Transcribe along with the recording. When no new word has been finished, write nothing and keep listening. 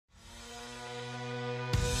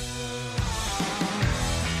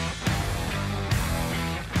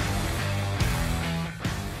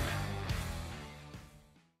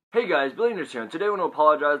Hey guys, Billionaires here, and today I want to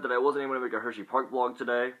apologize that I wasn't able to make a Hershey Park vlog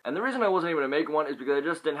today. And the reason I wasn't able to make one is because I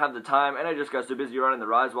just didn't have the time, and I just got so busy riding the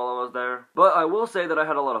rides while I was there. But I will say that I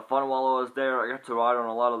had a lot of fun while I was there. I got to ride on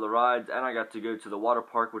a lot of the rides, and I got to go to the water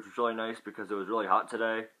park, which was really nice because it was really hot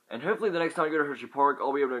today. And hopefully the next time I go to Hershey Park,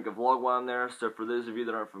 I'll be able to make a vlog while I'm there, so for those of you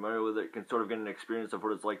that aren't familiar with it, can sort of get an experience of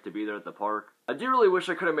what it's like to be there at the park. I do really wish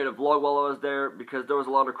I could have made a vlog while I was there, because there was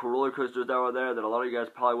a lot of cool roller coasters that were there that a lot of you guys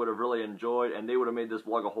probably would have really enjoyed, and they would have made this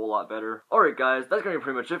vlog a whole lot better. Alright guys, that's going to be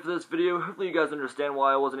pretty much it for this video. Hopefully you guys understand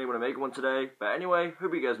why I wasn't able to make one today. But anyway,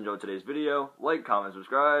 hope you guys enjoyed today's video. Like, comment,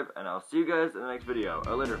 subscribe, and I'll see you guys in the next video.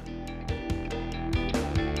 Or later.